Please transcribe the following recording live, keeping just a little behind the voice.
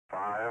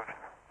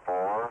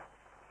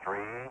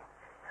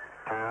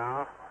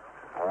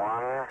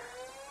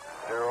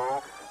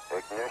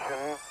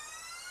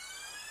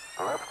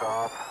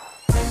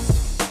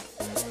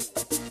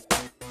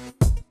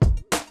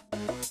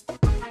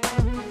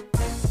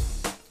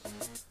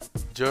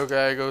Joe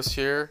Gallegos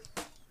here,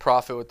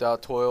 Profit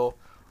Without Toil.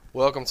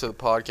 Welcome to the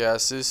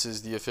podcast. This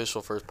is the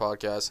official first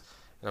podcast,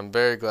 and I'm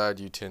very glad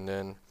you tuned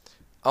in.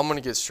 I'm going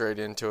to get straight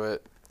into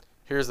it.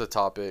 Here's the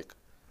topic.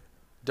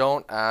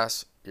 Don't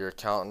ask your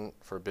accountant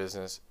for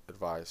business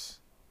advice.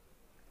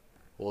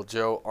 Well,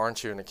 Joe,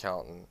 aren't you an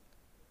accountant?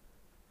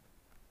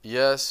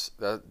 Yes,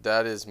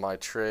 that is my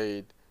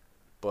trade,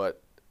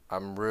 but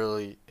I'm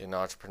really an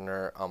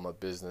entrepreneur. I'm a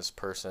business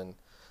person.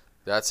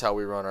 That's how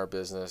we run our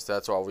business.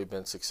 That's why we've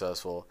been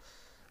successful.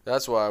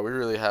 That's why we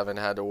really haven't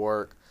had to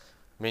work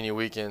many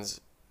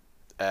weekends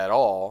at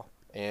all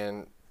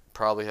and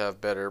probably have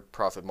better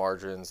profit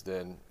margins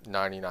than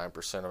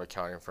 99% of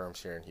accounting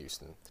firms here in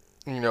Houston.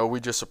 We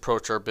just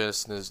approach our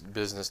business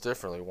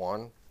differently.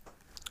 One,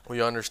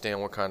 we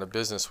understand what kind of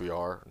business we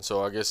are. And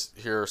so I guess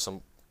here are some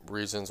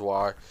reasons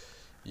why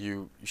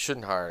you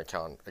shouldn't hire an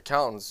accountant.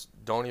 Accountants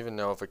don't even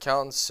know. If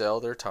accountants sell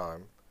their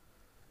time,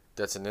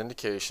 that's an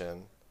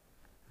indication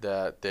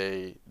that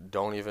they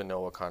don't even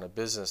know what kind of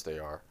business they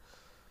are.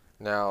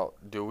 Now,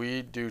 do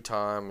we do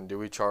time and do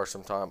we charge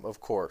some time? Of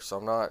course.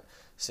 I'm not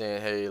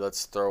saying, hey,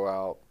 let's throw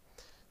out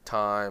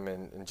time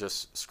and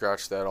just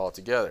scratch that all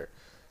together.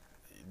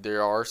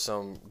 There are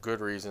some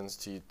good reasons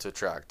to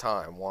track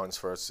time. One's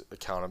for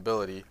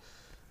accountability.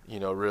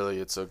 Really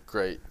it's a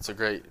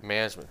great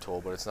management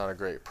tool, but it's not a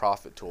great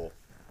profit tool.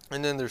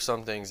 And then there's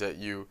some things that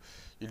you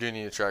do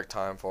need to track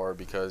time for,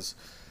 because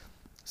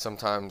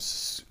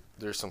sometimes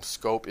there's some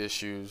scope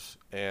issues,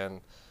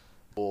 and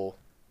people,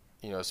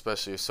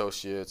 especially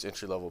associates,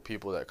 entry-level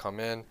people that come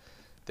in,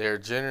 they're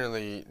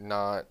generally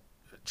not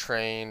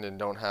trained and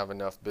don't have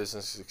enough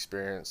business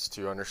experience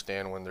to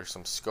understand when there's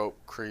some scope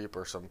creep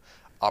or some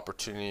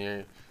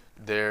opportunity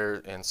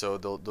there, and so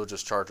they'll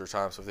just charge their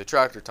time. So if they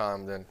track their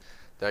time, then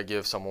that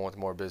gives someone with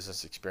more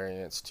business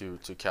experience to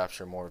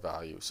capture more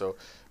value. So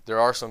there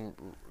are some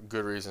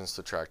good reasons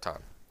to track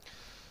time.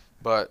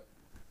 But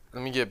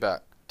let me get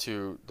back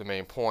to the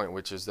main point,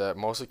 which is that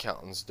most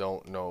accountants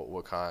don't know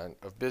what kind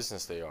of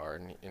business they are.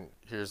 And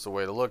here's the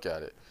way to look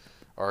at it.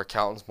 Are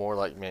accountants more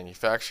like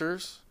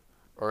manufacturers,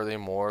 or are they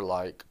more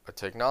like a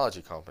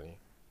technology company?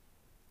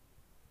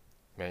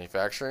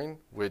 Manufacturing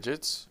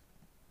widgets,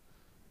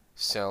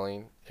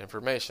 selling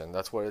information.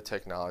 That's what a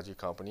technology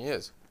company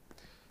is.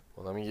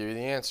 Well, let me give you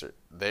the answer.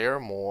 They are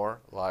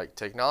more like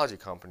technology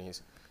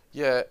companies,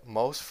 yet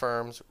most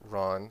firms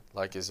run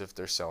like as if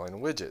they're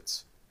selling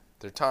widgets.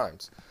 Their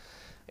times.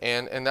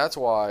 And that's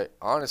why,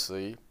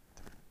 honestly,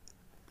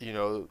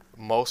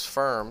 most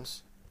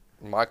firms,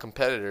 my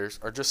competitors,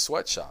 are just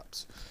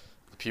sweatshops.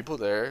 The people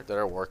there that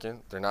are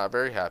working, they're not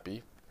very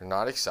happy. They're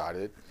not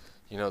excited.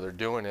 They're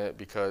doing it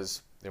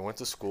because they went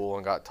to school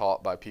and got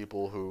taught by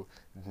people who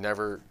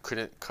never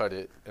couldn't cut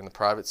it in the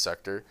private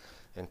sector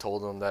and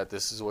told them that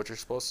this is what you're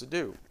supposed to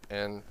do.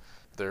 And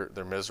they're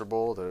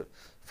miserable. The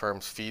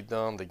firms feed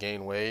them. They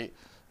gain weight.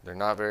 They're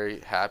not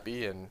very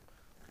happy, and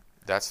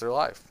that's their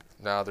life.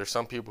 Now, there's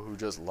some people who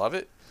just love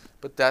it,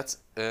 but that's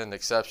an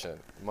exception.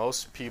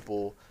 Most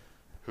people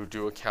who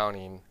do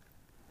accounting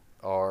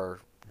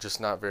are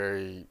just not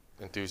very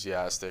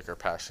enthusiastic or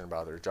passionate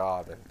about their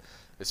job, and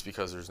it's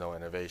because there's no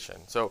innovation.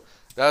 So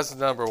that's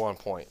the number one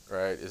point,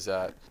 right, is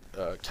that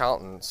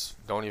accountants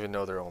don't even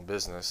know their own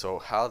business. So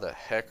how the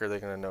heck are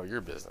they going to know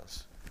your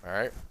business? All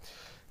right.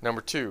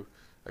 Number two,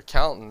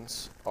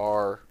 accountants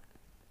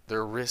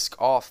they're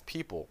risk-off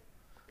people.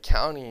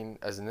 Accounting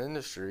as an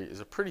industry is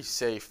a pretty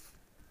safe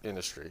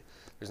industry.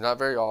 There's not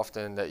very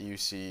often that you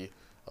see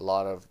a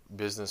lot of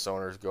business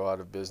owners go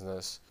out of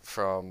business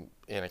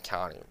in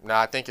accounting. Now,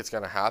 I think it's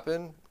going to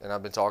happen, and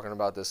I've been talking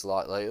about this a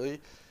lot lately.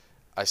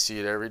 I see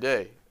it every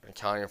day.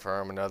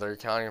 Another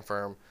accounting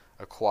firm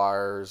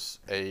acquires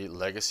a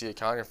legacy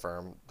accounting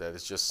firm that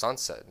is just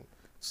sunsetting.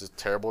 It's a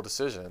terrible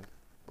decision.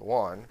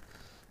 One,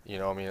 I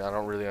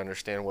don't really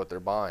understand what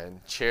they're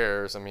buying.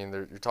 Chairs,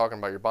 you're talking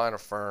about, you're buying a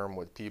firm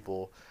with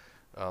people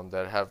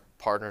that have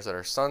partners that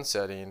are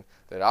sunsetting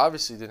that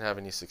obviously didn't have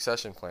any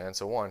succession plans.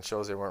 So one,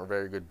 shows they weren't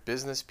very good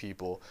business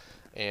people,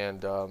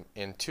 and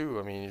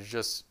two,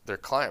 their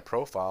client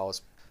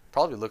profiles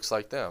probably looks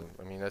like them.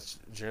 That's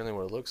generally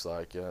what it looks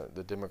like.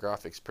 The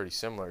demographics pretty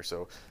similar,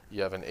 so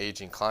you have an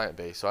aging client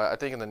base. So I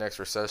think in the next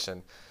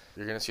recession,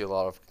 you're going to see a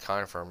lot of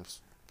accounting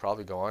firms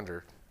probably go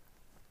under,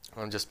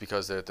 just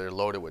because they're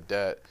loaded with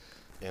debt,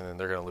 and then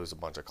they're going to lose a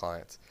bunch of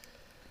clients.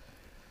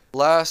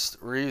 Last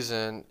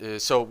reason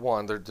is, so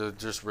one, they're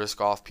just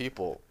risk-off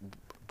people,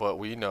 but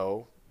we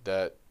know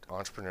that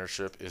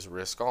entrepreneurship is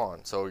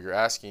risk-on. So you're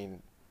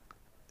asking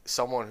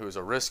someone who's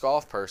a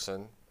risk-off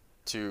person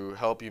to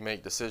help you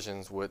make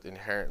decisions with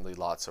inherently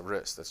lots of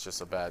risk. That's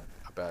just a bad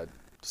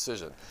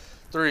decision.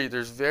 Three,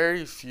 there's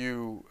very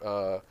few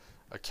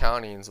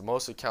accountings.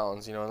 Most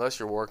accountants, unless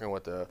you're working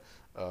with an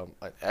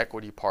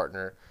equity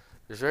partner,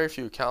 there's very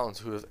few accountants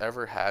who have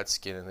ever had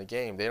skin in the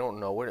game. They don't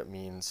know what it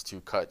means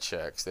to cut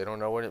checks. They don't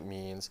know what it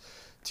means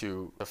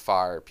to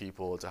fire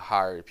people, to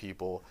hire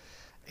people.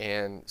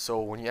 And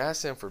so when you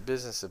ask them for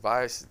business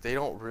advice, they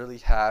don't really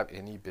have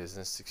any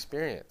business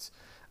experience.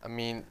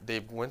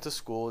 They went to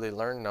school, they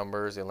learned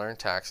numbers, they learned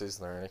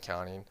taxes, learned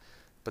accounting,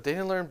 but they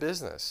didn't learn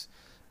business.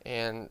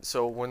 And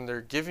so when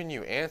they're giving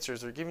you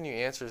answers, they're giving you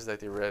answers that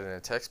they read in a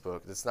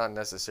textbook. That's not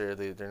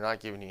necessarily, they're not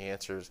giving you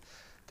answers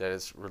that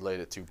is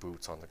related to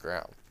boots on the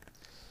ground.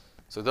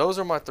 So those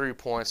are my 3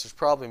 points. There's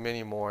probably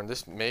many more, and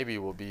this maybe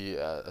will be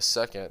a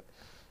second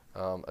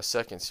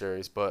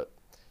series. But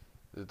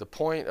the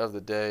point of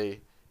the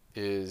day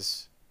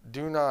is,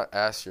 do not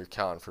ask your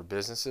accountant for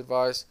business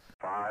advice.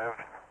 5,